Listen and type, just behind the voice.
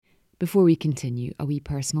Before we continue, a wee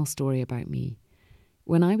personal story about me.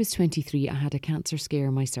 When I was 23, I had a cancer scare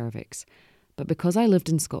in my cervix, but because I lived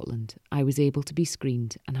in Scotland, I was able to be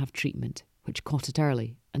screened and have treatment, which caught it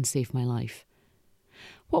early and saved my life.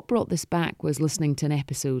 What brought this back was listening to an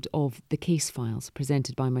episode of The Case Files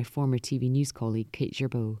presented by my former TV news colleague Kate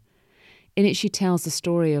Gerbeau. In it, she tells the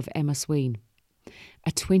story of Emma Swain, a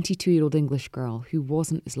 22-year-old English girl who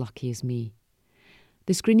wasn't as lucky as me.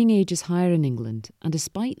 The screening age is higher in England, and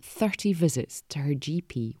despite 30 visits to her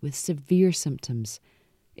GP with severe symptoms,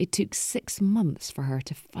 it took 6 months for her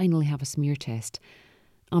to finally have a smear test,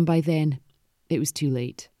 and by then, it was too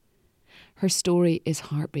late. Her story is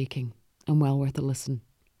heartbreaking and well worth a listen.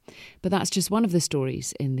 But that's just one of the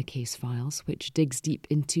stories in the Case Files, which digs deep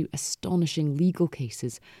into astonishing legal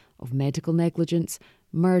cases of medical negligence,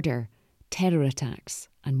 murder, terror attacks,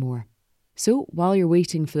 and more. So, while you're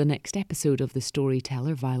waiting for the next episode of The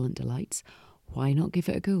Storyteller Violent Delights, why not give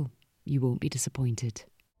it a go? You won't be disappointed.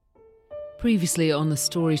 Previously on The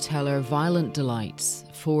Storyteller Violent Delights,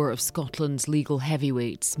 4 of Scotland's legal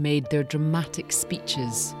heavyweights made their dramatic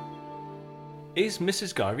speeches. Is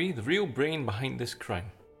Mrs. Garvie the real brain behind this crime?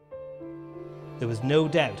 There was no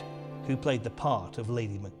doubt who played the part of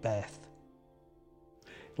Lady MacBeth.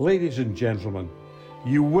 Ladies and gentlemen,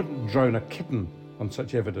 you wouldn't drown a kitten on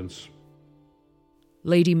such evidence.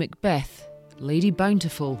 Lady MacBeth, Lady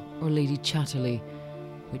Bountiful, or Lady Chatterley?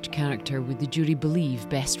 Which character would the jury believe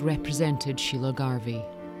best represented Sheila Garvie?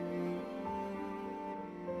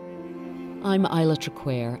 I'm Isla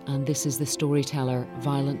Traquair, and this is The Storyteller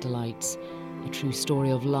Violent Delights, a true story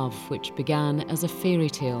of love which began as a fairy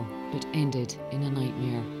tale but ended in a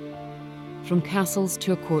nightmare. From castles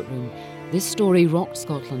to a courtroom, this story rocked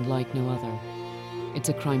Scotland like no other. It's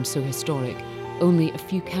a crime so historic, only a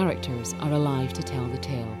few characters are alive to tell the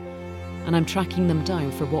tale. And I'm tracking them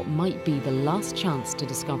down for what might be the last chance to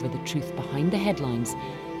discover the truth behind the headlines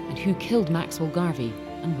and who killed Maxwell Garvie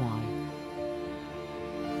and why.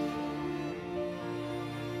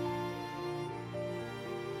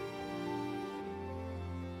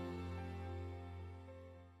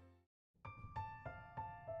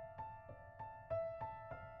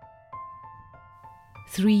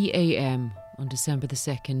 "3 a.m. on December the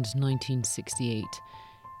 2nd, 1968.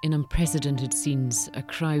 In unprecedented scenes, a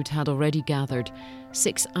crowd had already gathered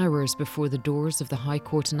 6 hours before the doors of the High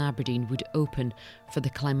Court in Aberdeen would open for the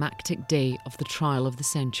climactic day of the trial of the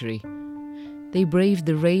century. They braved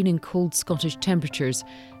the rain and cold Scottish temperatures,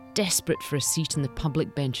 desperate for a seat in the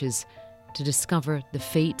public benches, to discover the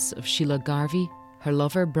fates of Sheila Garvie, her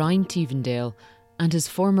lover Brian Teevendale, and his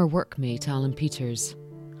former workmate Alan Peters.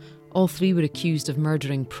 All 3 were accused of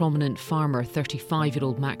murdering prominent farmer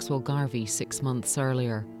 35-year-old Maxwell Garvie 6 months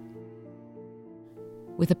earlier.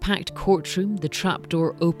 With a packed courtroom, the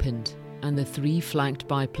trapdoor opened and the 3, flanked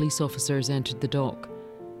by police officers, entered the dock.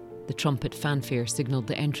 The trumpet fanfare signalled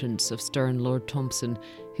the entrance of stern Lord Thompson,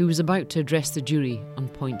 who was about to address the jury on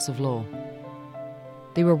points of law.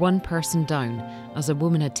 They were 1 person down, as a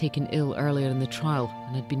woman had taken ill earlier in the trial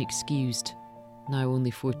and had been excused. Now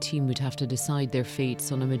only 14 would have to decide their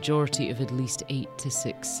fates on a majority of at least 8 to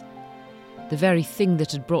 6. The very thing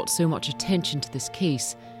that had brought so much attention to this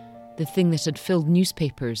case, the thing that had filled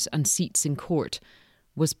newspapers and seats in court,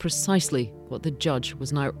 was precisely what the judge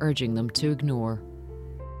was now urging them to ignore.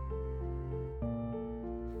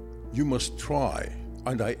 You must try,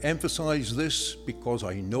 and I emphasise this because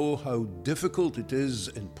I know how difficult it is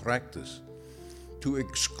in practice, to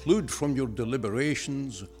exclude from your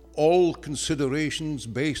deliberations all considerations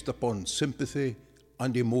based upon sympathy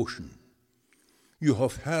and emotion. You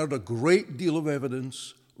have heard a great deal of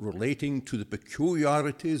evidence relating to the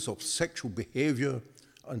peculiarities of sexual behaviour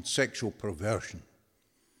and sexual perversion.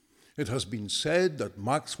 It has been said that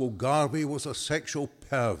Maxwell Garvie was a sexual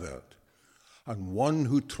pervert and one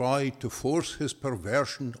who tried to force his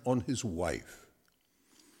perversion on his wife.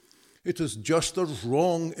 It is just as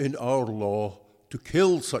wrong in our law to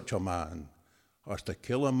kill such a man as to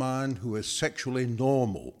kill a man who is sexually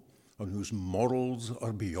normal and whose morals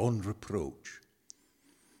are beyond reproach.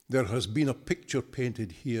 There has been a picture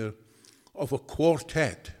painted here of a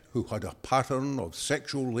quartet who had a pattern of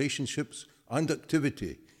sexual relationships and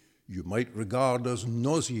activity you might regard as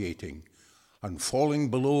nauseating and falling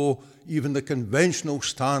below even the conventional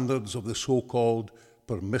standards of the so-called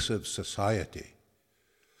permissive society.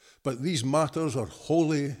 But these matters are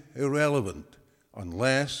wholly irrelevant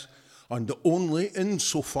unless, and only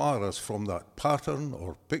insofar as from that pattern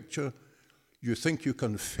or picture you think you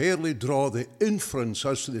can fairly draw the inference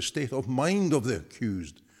as to the state of mind of the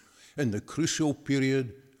accused in the crucial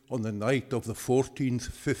period on the night of the 14th,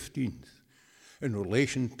 15th, in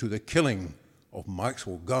relation to the killing of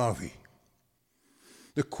Maxwell Garvie.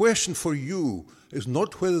 The question for you is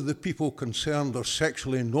not whether the people concerned are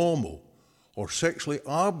sexually normal or sexually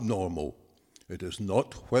abnormal. It is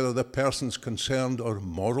not whether the persons concerned are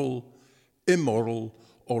moral, immoral,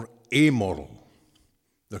 or amoral.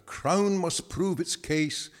 The Crown must prove its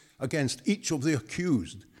case against each of the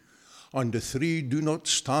accused, and the three do not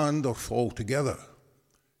stand or fall together.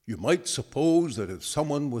 You might suppose that if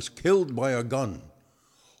someone was killed by a gun,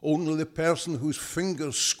 only the person whose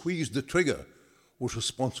fingers squeezed the trigger was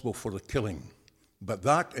responsible for the killing. But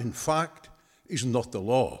that, in fact, is not the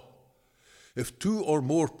law. If two or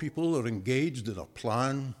more people are engaged in a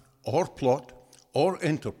plan or plot or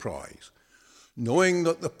enterprise, knowing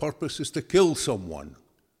that the purpose is to kill someone,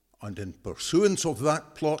 and in pursuance of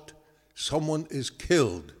that plot, someone is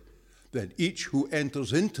killed, then each who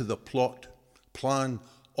enters into the plot, plan,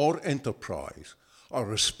 or enterprise are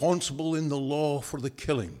responsible in the law for the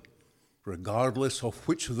killing, regardless of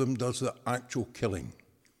which of them does the actual killing.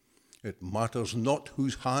 It matters not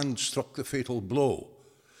whose hand struck the fatal blow.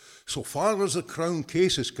 So far as the Crown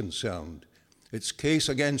case is concerned, its case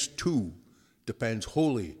against two depends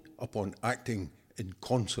wholly upon acting in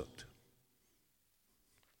concert.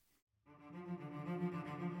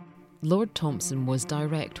 Lord Thompson was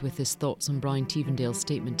direct with his thoughts on Brian Teevendale's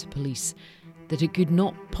statement to police, that it could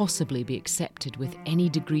not possibly be accepted with any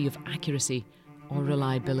degree of accuracy or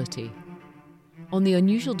reliability. On the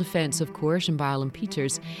unusual defence of coercion by Alan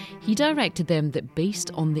Peters, he directed them that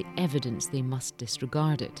based on the evidence they must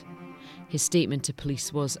disregard it. His statement to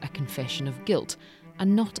police was a confession of guilt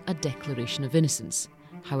and not a declaration of innocence.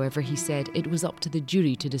 However, he said it was up to the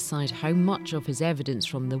jury to decide how much of his evidence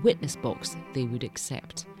from the witness box they would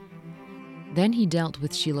accept. Then he dealt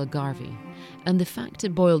with Sheila Garvie, and the fact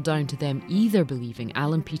it boiled down to them either believing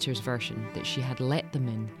Alan Peters' version that she had let them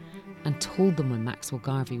in and told them when Maxwell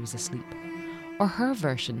Garvie was asleep, or her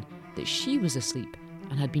version that she was asleep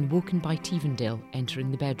and had been woken by Teevendale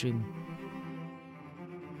entering the bedroom.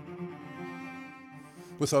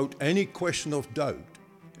 Without any question of doubt,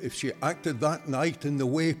 if she acted that night in the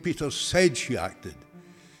way Peters said she acted,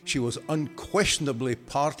 she was unquestionably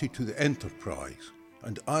party to the enterprise,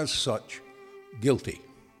 and as such, guilty.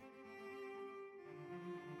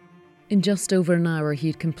 In just over an hour, he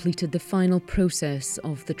had completed the final process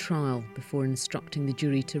of the trial before instructing the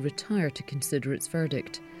jury to retire to consider its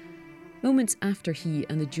verdict. Moments after he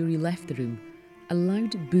and the jury left the room, a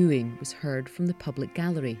loud booing was heard from the public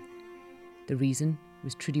gallery. The reason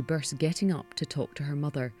was Trudy Burse getting up to talk to her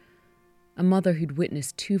mother, a mother who'd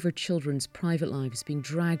witnessed two of her children's private lives being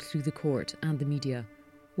dragged through the court and the media.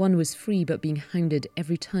 One was free but being hounded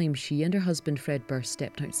every time she and her husband Fred Burse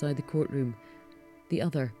stepped outside the courtroom. The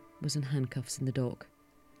other was in handcuffs in the dock.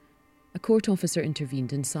 A court officer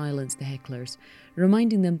intervened and silenced the hecklers,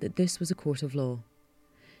 reminding them that this was a court of law.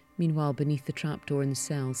 Meanwhile, beneath the trapdoor in the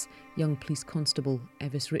cells, young police constable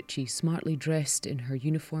Evis Ritchie, smartly dressed in her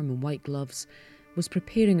uniform and white gloves, was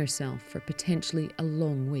preparing herself for potentially a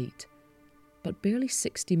long wait. But barely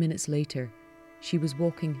 60 minutes later, she was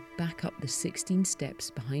walking back up the 16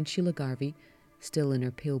 steps behind Sheila Garvie, still in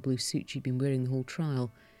her pale blue suit she'd been wearing the whole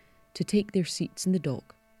trial, to take their seats in the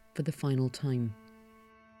dock for the final time.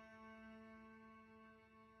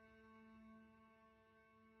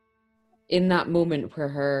 In that moment where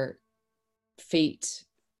her fate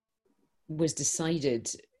was decided,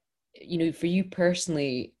 for you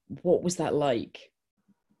personally, what was that like?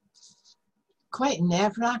 Quite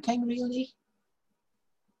nerve-wracking, really.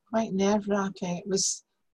 Quite nerve-wracking. It was,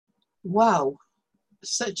 wow,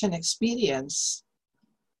 such an experience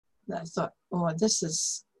that I thought, oh, this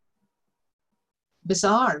is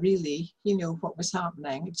bizarre, really, what was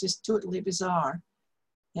happening. It's just totally bizarre.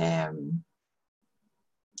 And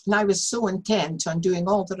I was so intent on doing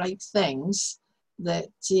all the right things that,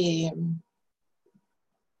 it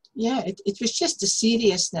was just the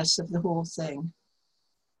seriousness of the whole thing.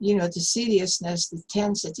 The seriousness, the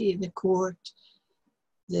intensity in the court,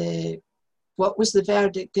 what was the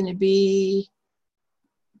verdict going to be?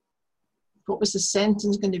 What was the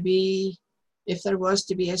sentence going to be? If there was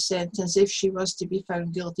to be a sentence, if she was to be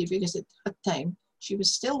found guilty, because at that time she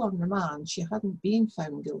was still on remand, she hadn't been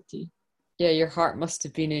found guilty. Yeah, your heart must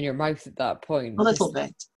have been in your mouth at that point. A little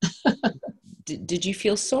bit. Did you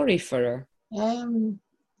feel sorry for her?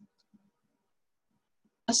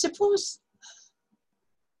 I suppose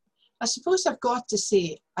I've got to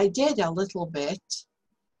say I did a little bit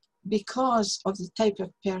because of the type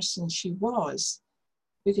of person she was.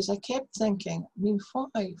 Because I kept thinking, why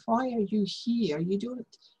are you here? You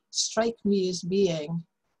don't strike me as being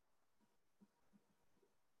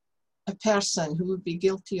a person who would be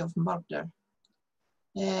guilty of murder.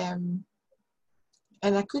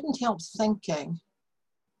 And I couldn't help thinking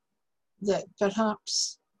that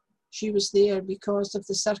perhaps she was there because of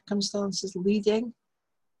the circumstances leading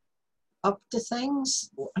up to things.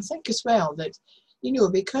 I think as well that,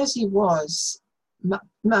 because he was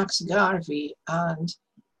Max Garvie and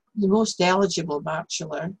the most eligible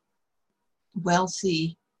bachelor,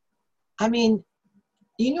 wealthy. I mean,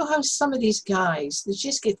 you know how some of these guys, they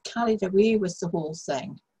just get carried away with the whole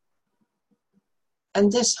thing.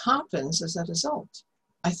 And this happens as a result.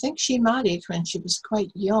 I think she married when she was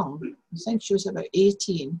quite young. I think she was about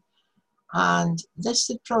 18. And this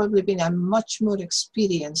had probably been a much more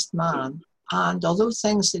experienced man. And although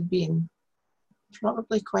things had been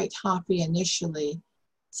probably quite happy initially,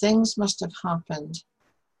 things must have happened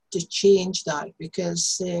to change that,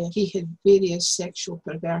 because he had various sexual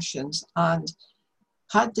perversions. And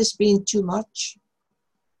had this been too much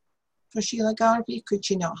for Sheila Garvie? Could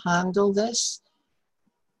she not handle this?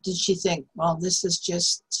 Did she think, well, this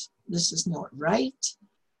is not right?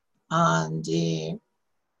 And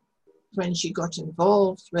when she got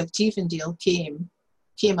involved, when Tiefendale came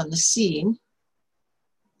on the scene,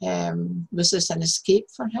 was this an escape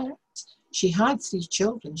for her? She had 3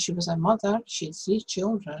 children. She was a mother. She had 3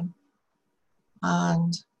 children.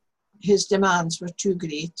 And his demands were too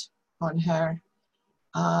great on her,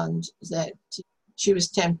 and that she was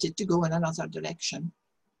tempted to go in another direction.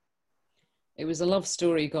 It was a love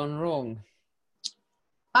story gone wrong.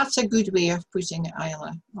 That's a good way of putting it,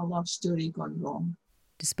 Isla. A love story gone wrong.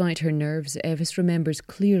 Despite her nerves, Evis remembers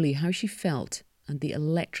clearly how she felt and the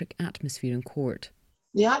electric atmosphere in court.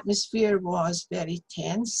 The atmosphere was very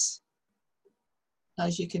tense,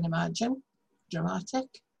 as you can imagine, dramatic.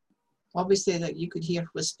 Obviously that you could hear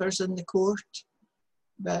whispers in the court,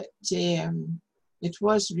 but it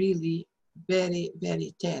was really very,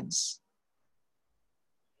 very tense.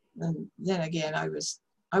 And then again, I was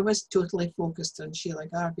totally focused on Sheila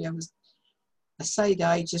Garvie. I was a side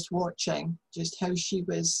eye just watching just how she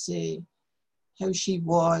was,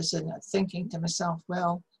 and thinking to myself,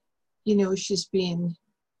 well, she's been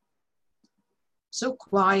so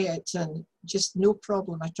quiet and just no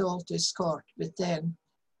problem at all to escort. But then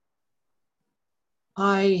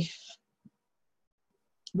I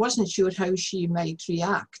wasn't sure how she might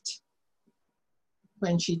react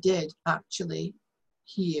when she did actually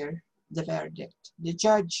hear the verdict. The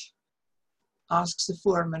judge asks the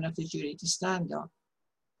foreman of the jury to stand up,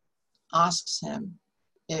 asks him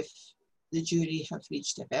if the jury have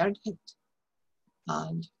reached a verdict,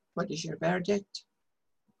 and what is your verdict?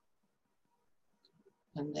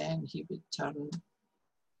 And then he would turn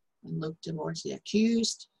and look towards the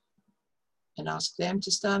accused and ask them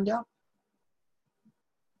to stand up.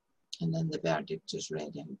 And then the verdict is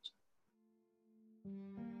read out.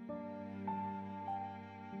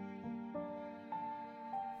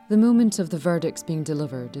 The moment of the verdicts being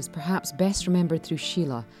delivered is perhaps best remembered through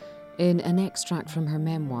Sheila in an extract from her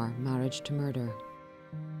memoir, Marriage to Murder.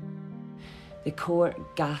 The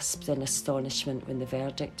court gasped in astonishment when the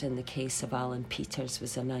verdict in the case of Alan Peters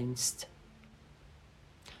was announced.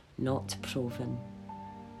 Not proven.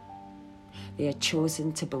 They had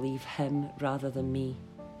chosen to believe him rather than me.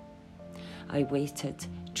 I waited,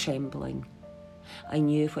 trembling. I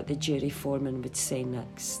knew what the jury foreman would say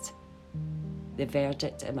next. The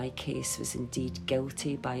verdict in my case was indeed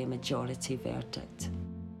guilty by a majority verdict.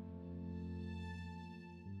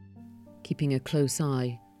 Keeping a close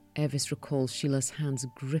eye, Evis recalls Sheila's hands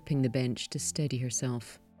gripping the bench to steady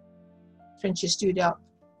herself. When she stood up,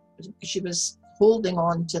 she was holding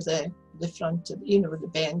on to the front of, the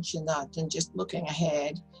bench and that, and just looking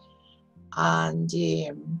ahead. And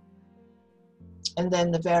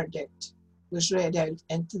then the verdict was read out.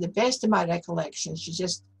 And to the best of my recollection, she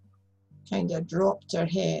just kind of dropped her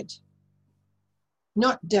head.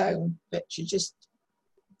 Not down, but she just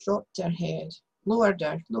dropped her head, lowered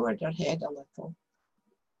her head a little.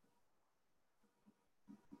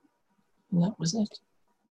 And that was it.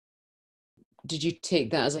 Did you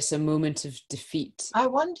take that as a moment of defeat? I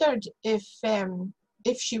wondered if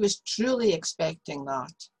she was truly expecting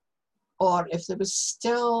that, or if there was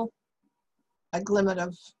still a glimmer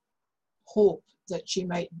of hope that she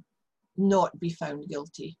might not be found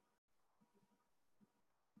guilty.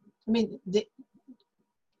 I mean, the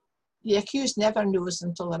accused never knows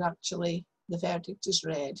until the verdict is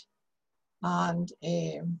read. And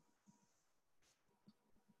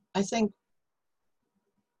I think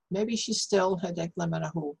maybe she still had a glimmer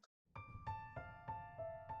of hope.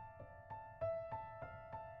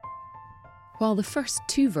 While the first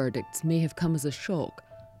 2 verdicts may have come as a shock,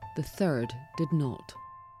 the third did not.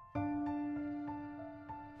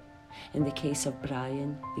 In the case of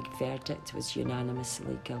Brian, the verdict was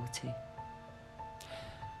unanimously guilty.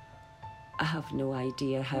 have no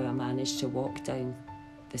idea how I managed to walk down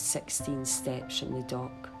the 16 steps from the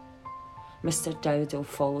dock. Mr. Dowdall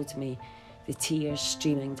followed me, the tears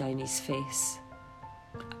streaming down his face.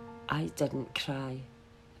 I didn't cry.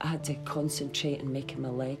 I had to concentrate on making my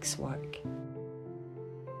legs work.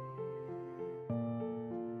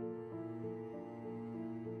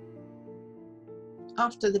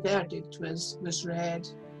 After the verdict was read,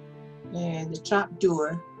 the trap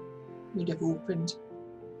door would have opened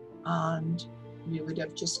and we would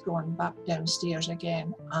have just gone back downstairs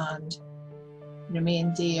again and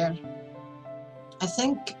remained there. I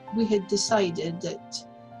think we had decided that,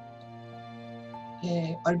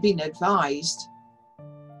 or been advised,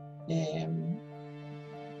 to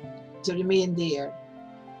remain there,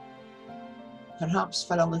 perhaps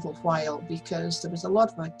for a little while, because there was a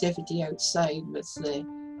lot of activity outside with the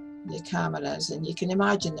cameras, and you can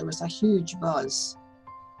imagine there was a huge buzz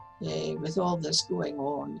with all this going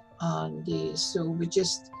on, and so we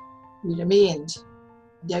remained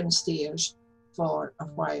downstairs for a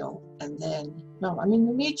while, and then, well, I mean,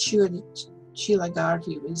 we made sure that Sheila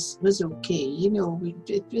Garvie was okay. You know,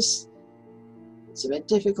 it's a bit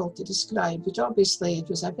difficult to describe, but obviously it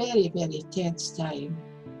was a very, very tense time.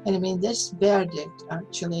 And I mean, this verdict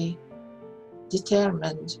actually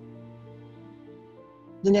determined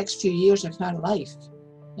the next few years of her life.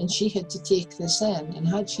 And she had to take this in. And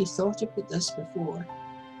had she thought about this before?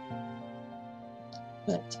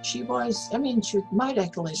 But she was, I mean, my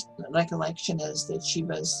recollection is that she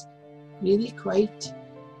was really quite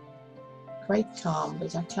calm,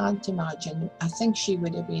 but I can't imagine. I think she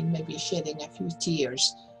would have been maybe shedding a few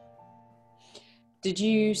tears. Did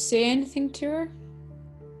you say anything to her?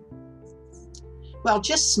 Well,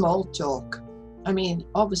 just small talk. I mean,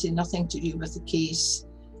 obviously nothing to do with the case,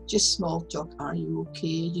 just small talk. Are you okay?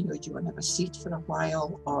 You know, do you want to have a seat for a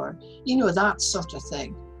while? Or, you know, that sort of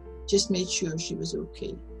thing. Just made sure she was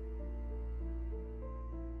okay.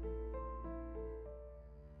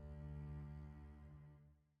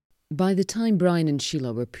 By the time Brian and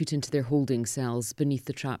Sheila were put into their holding cells beneath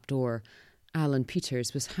the trapdoor, Alan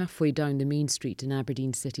Peters was halfway down the main street in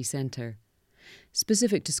Aberdeen city centre.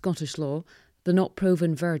 Specific to Scottish law, the not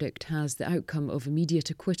proven verdict has the outcome of immediate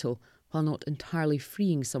acquittal while not entirely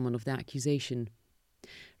freeing someone of the accusation.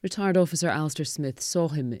 Retired officer Alistair Smith saw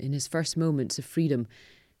him in his first moments of freedom,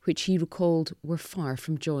 which he recalled were far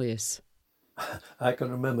from joyous. I can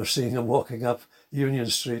remember seeing him walking up Union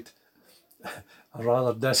Street, a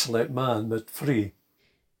rather desolate man, but free.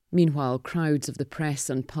 Meanwhile, crowds of the press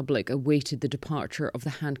and public awaited the departure of the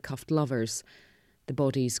handcuffed lovers, the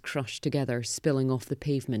bodies crushed together, spilling off the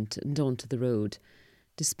pavement and onto the road.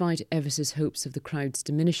 Despite Evis's hopes of the crowds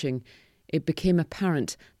diminishing, it became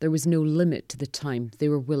apparent there was no limit to the time they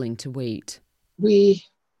were willing to wait. We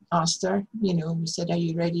asked her, you know, we said, are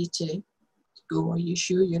you ready to go? Are you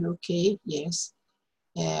sure you're okay? Yes.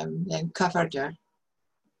 Then covered her,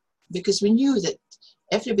 because we knew that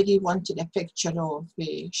everybody wanted a picture of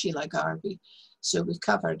Sheila Garvie. So we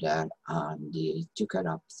covered her and took her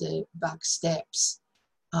up the back steps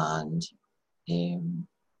and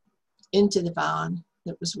into the van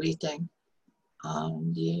that was waiting,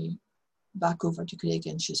 and back over to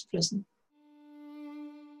Craiginsh's prison.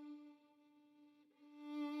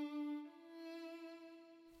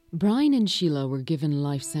 Brian and Sheila were given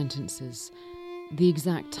life sentences. The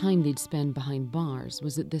exact time they'd spend behind bars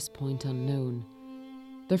was at this point unknown.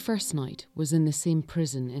 Their first night was in the same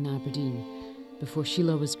prison in Aberdeen, before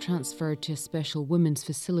Sheila was transferred to a special women's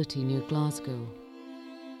facility near Glasgow.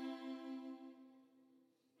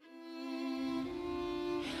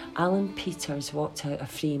 Alan Peters walked out a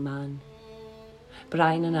free man.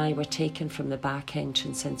 Brian and I were taken from the back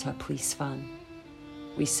entrance into a police van.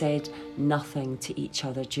 We said nothing to each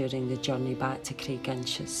other during the journey back to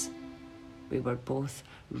Craiginsh's. We were both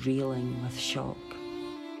reeling with shock.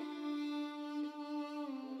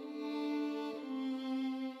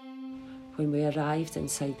 When we arrived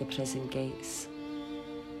inside the prison gates,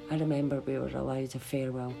 I remember we were allowed a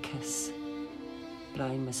farewell kiss.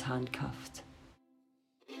 Brian was handcuffed.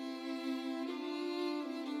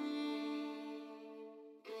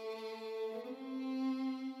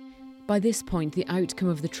 By this point, the outcome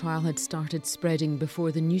of the trial had started spreading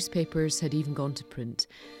before the newspapers had even gone to print.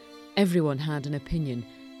 Everyone had an opinion,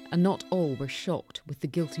 and not all were shocked with the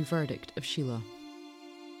guilty verdict of Sheila.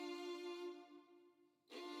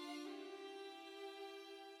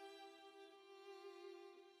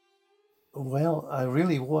 Well, I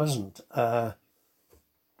really wasn't. I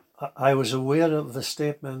was aware of the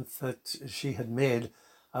statement that she had made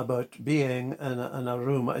about being in a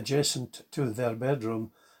room adjacent to their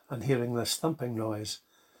bedroom and hearing this thumping noise.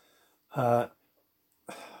 I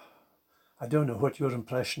I don't know what your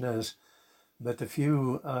impression is, but if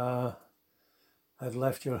you had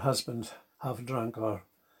left your husband half drunk or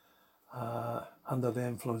under the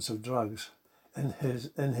influence of drugs in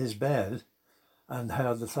his bed and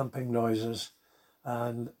heard the thumping noises,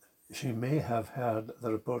 and she may have heard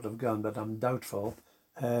the report of gun, but I'm doubtful,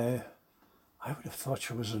 I would have thought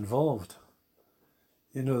she was involved.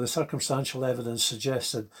 You know, the circumstantial evidence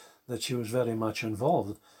suggested that she was very much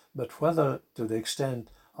involved, but whether to the extent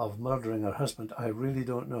of murdering her husband, I really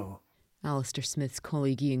don't know. Alistair Smith's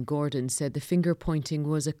colleague Ian Gordon said the finger pointing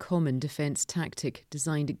was a common defence tactic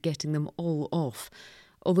designed at getting them all off,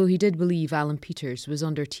 although he did believe Alan Peters was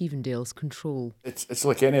under Tievendale's control. It's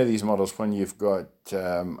like any of these models when you've got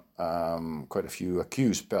quite a few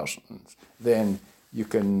accused persons, then you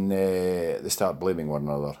can they start blaming one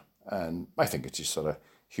another. And I think it's just sort of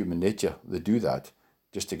human nature. They do that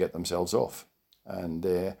just to get themselves off. And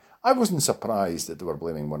I wasn't surprised that they were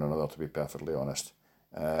blaming one another, to be perfectly honest.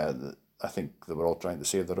 I think they were all trying to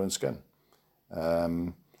save their own skin.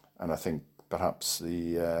 And I think perhaps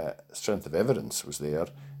the strength of evidence was there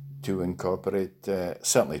to incorporate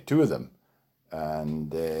certainly two of them.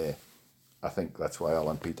 And I think that's why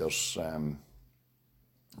Alan Peters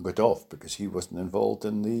got off, because he wasn't involved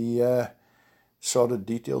in the sordid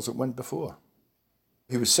details that went before.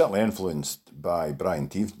 He was certainly influenced by Brian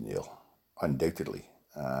Tievendale, undoubtedly.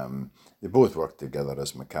 They both worked together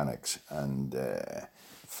as mechanics, and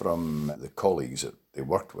from the colleagues that they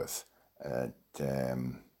worked with,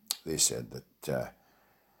 they said that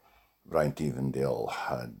Brian Tievendale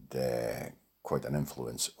had quite an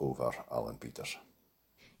influence over Alan Peters.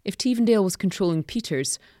 If Tievendale was controlling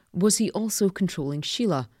Peters, was he also controlling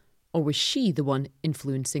Sheila, or was she the one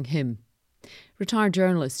influencing him? Retired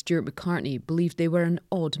journalist Stuart McCartney believed they were an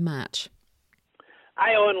odd match.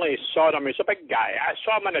 I only saw him as a big guy. I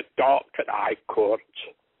saw him in a dock at the High Court.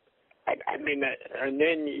 And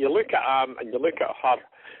then you look at him and you look at her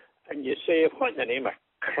and you say, what in the name of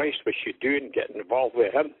Christ was she doing getting involved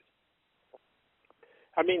with him?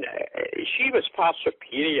 I mean, she was far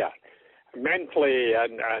superior, mentally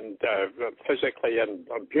and physically and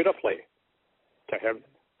beautifully to him.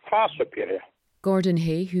 Far superior. Gordon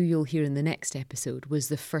Hay, who you'll hear in the next episode, was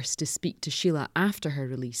the first to speak to Sheila after her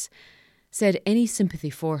release, said any sympathy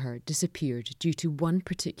for her disappeared due to one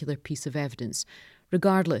particular piece of evidence,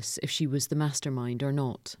 regardless if she was the mastermind or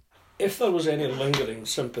not. If there was any lingering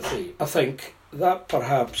sympathy, I think that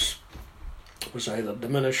perhaps was either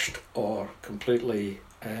diminished or completely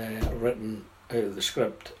written out of the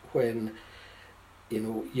script when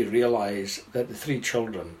you realise that the three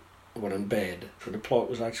children were in bed when the plot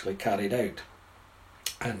was actually carried out,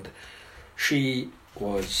 and she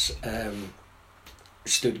was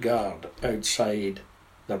stood guard outside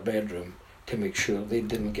their bedroom to make sure they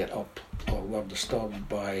didn't get up or were disturbed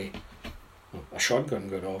by a shotgun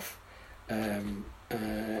going off.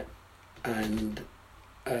 I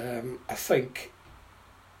think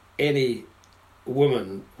any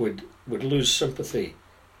woman would lose sympathy,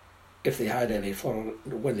 if they had any, for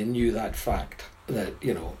when they knew that fact, that,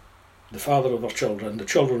 the father of their children, the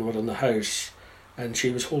children were in the house, and she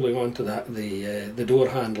was holding on to the door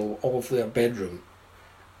handle of their bedroom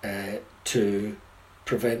to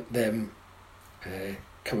prevent them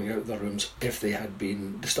coming out of their rooms if they had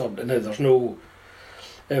been disturbed. And now there's no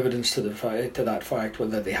evidence to that fact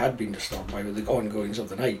whether they had been disturbed by the ongoings of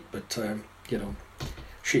the night, but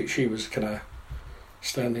she was kind of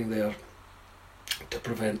standing there to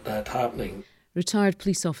prevent that happening. Retired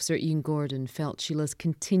police officer Ian Gordon felt Sheila's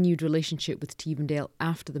continued relationship with Tievendale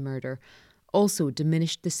after the murder also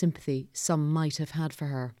diminished the sympathy some might have had for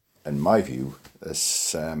her. In my view,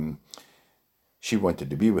 she wanted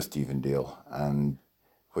to be with Tievendale, and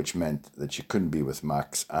which meant that she couldn't be with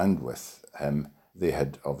Max and with him. They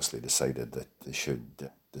had obviously decided that they should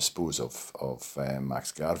dispose of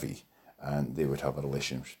Max Garvie, and they would have a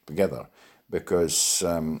relationship together, because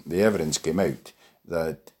the evidence came out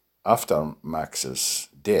that after Max's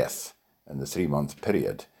death, in the 3-month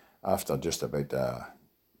period, after just about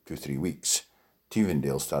 2-3 weeks,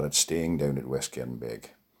 Tievendale started staying down at West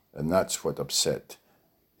Cairnbeg, and that's what upset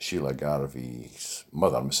Sheila Garvie's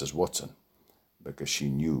mother, Mrs. Watson, because she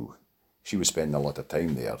knew she was spending a lot of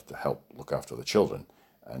time there to help look after the children,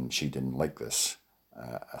 and she didn't like this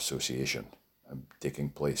association taking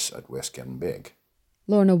place at West Cairnbeg.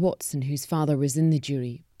 Lorna Watson, whose father was in the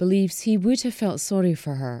jury, believes he would have felt sorry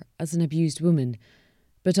for her as an abused woman,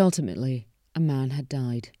 but ultimately a man had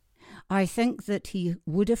died. I think that he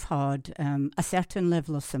would have had a certain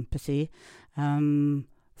level of sympathy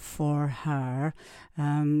for her,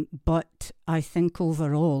 but I think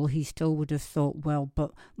overall he still would have thought, well,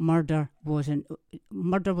 but murder wasn't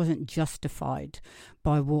justified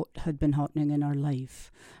by what had been happening in her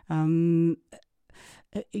life. You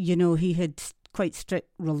know, he had quite strict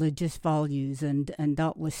religious values, and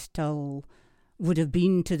that was still would have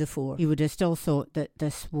been to the fore. He would have still thought that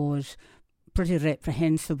this was pretty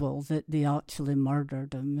reprehensible, that they actually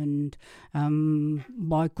murdered him, and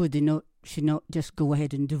why could she not just go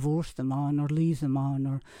ahead and divorce the man or leave the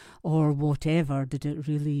man or whatever? Did it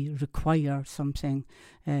really require something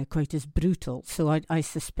quite as brutal? So I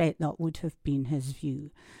suspect that would have been his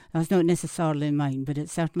view. That's not necessarily mine, but it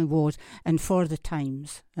certainly was, and for the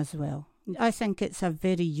times as well. I think it's a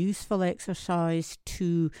very useful exercise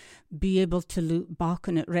to be able to look back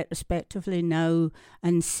on it retrospectively now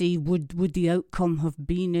and see would the outcome have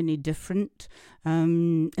been any different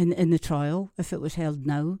in the trial if it was held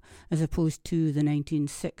now as opposed to the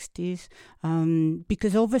 1960s,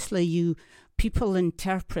 because obviously people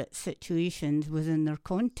interpret situations within their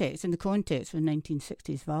context, in the context of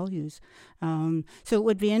 1960s values. So it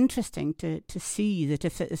would be interesting to see that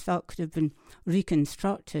if that could have been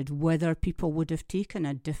reconstructed, whether people would have taken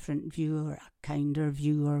a different view or a kinder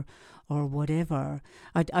view or whatever.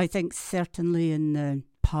 I think certainly in the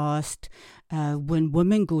past, when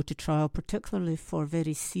women go to trial, particularly for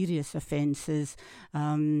very serious offences,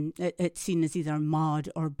 it's seen as either mad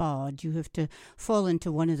or bad. You have to fall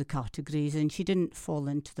into one of the categories, and she didn't fall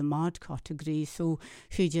into the mad category, so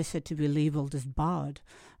she just had to be labelled as bad.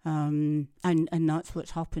 And that's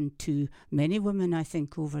what's happened to many women, I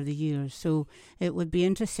think, over the years. So it would be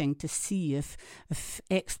interesting to see if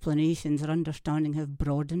explanations or understanding have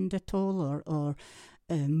broadened at all or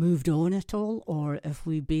moved on at all, or if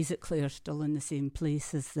we basically are still in the same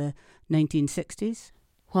place as the 1960s.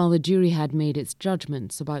 While the jury had made its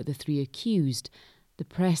judgments about the three accused, the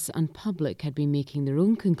press and public had been making their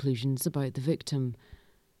own conclusions about the victim.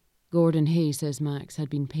 Gordon Hay says Max had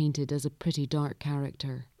been painted as a pretty dark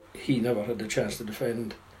character. He never had the chance to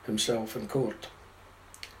defend himself in court.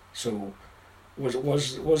 So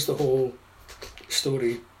was the whole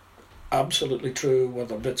story absolutely true? Were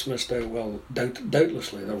there bits missed out? Well,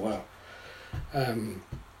 doubtlessly there were. But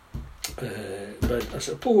I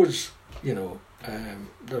suppose,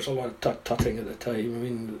 there's a lot of tut-tutting at the time. I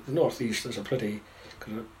mean, the North East is a pretty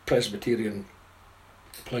kind of Presbyterian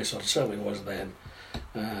place, or certainly was then.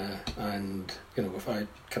 And if I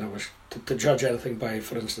kind of was to judge anything by,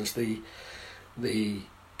 for instance, the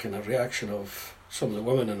kind of reaction of some of the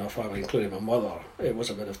women in our family, including my mother, it was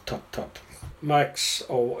a bit of tut-tut. Max,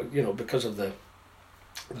 because of the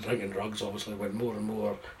drink and drugs, obviously went more and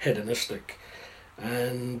more hedonistic,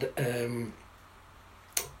 and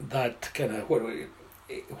that kind of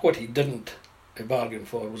what he didn't bargain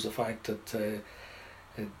for was the fact that the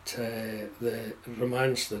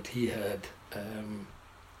romance that he had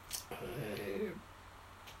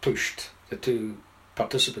pushed the two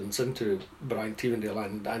participants into Brian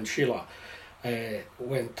Tievendale and Sheila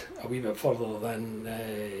went a wee bit further than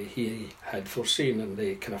he had foreseen, and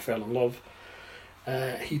they kind of fell in love.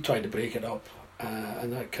 He tried to break it up,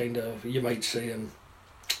 and that kind of, you might say in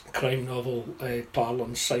crime novel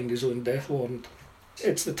parlance, signed his own death warrant.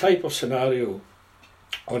 It's the type of scenario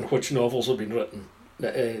on which novels have been written.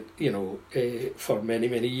 For many,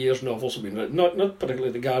 many years novels have been written, not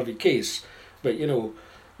particularly the Garvie case, but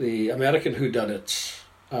the American whodunits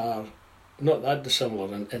are not that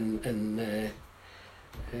dissimilar in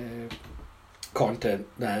content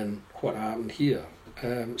than what happened here.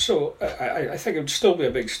 So I think it would still be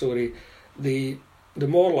a big story. The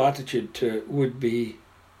moral attitude to it would be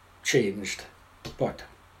changed, but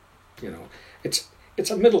it's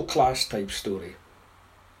a middle class type story,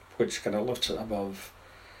 which kind of lifts it above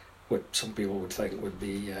what some people would think would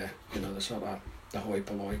be the sort of the hoi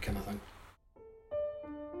polloi kind of thing.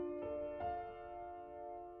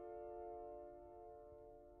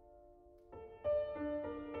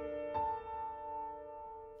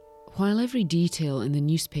 While every detail in the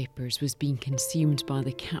newspapers was being consumed by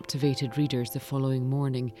the captivated readers the following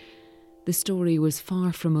morning, the story was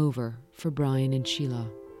far from over for Brian and Sheila,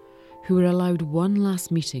 who were allowed one last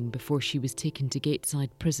meeting before she was taken to Gateside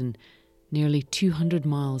Prison, nearly 200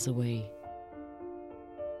 miles away.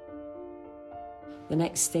 The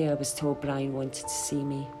next day I was told Brian wanted to see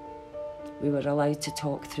me. We were allowed to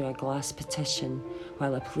talk through a glass partition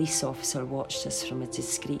while a police officer watched us from a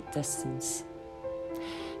discreet distance.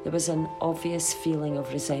 There was an obvious feeling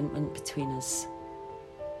of resentment between us.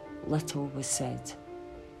 Little was said.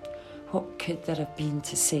 What could there have been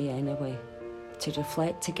to say anyway? To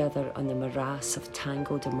reflect together on the morass of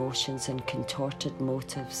tangled emotions and contorted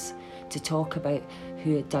motives, to talk about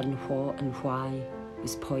who had done what and why.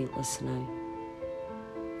 was pointless now.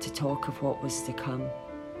 To talk of what was to come,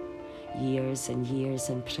 years and years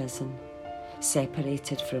in prison,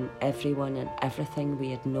 separated from everyone and everything we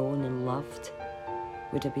had known and loved,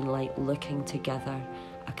 would have been like looking together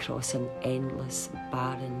across an endless,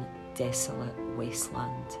 barren, desolate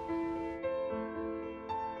wasteland.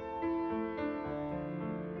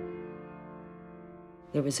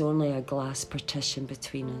 There was only a glass partition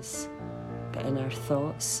between us, but in our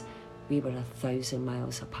thoughts, we were 1,000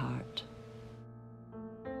 miles apart.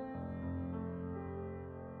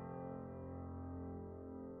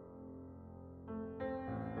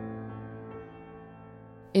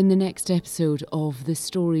 In the next episode of The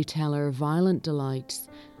Storyteller Violent Delights,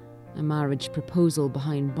 a marriage proposal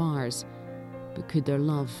behind bars, but could their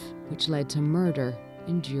love, which led to murder,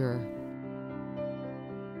 endure?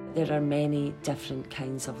 There are many different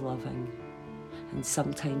kinds of loving, and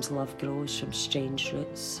sometimes love grows from strange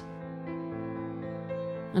roots.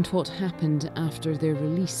 And what happened after their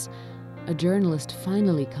release? A journalist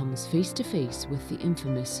finally comes face to face with the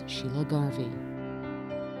infamous Sheila Garvie.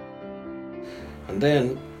 And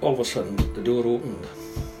then, all of a sudden, the door opened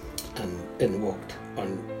and in walked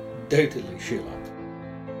undoubtedly Sheila.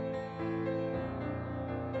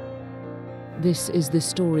 This is The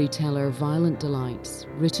Storyteller Violent Delights,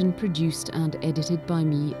 written, produced and edited by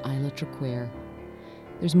me, Isla Traquair.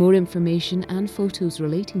 There's more information and photos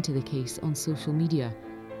relating to the case on social media.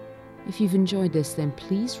 If you've enjoyed this, then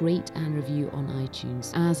please rate and review on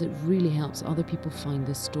iTunes, as it really helps other people find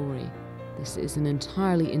this story. This is an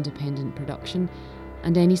entirely independent production,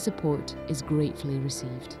 and any support is gratefully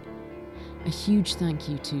received. A huge thank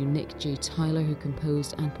you to Nick J. Tyler, who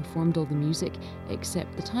composed and performed all the music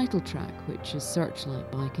except the title track, which is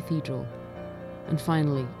Searchlight by Cathedral. And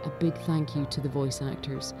finally, a big thank you to the voice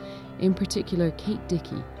actors, in particular Kate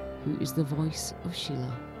Dickey, who is the voice of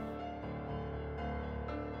Sheila.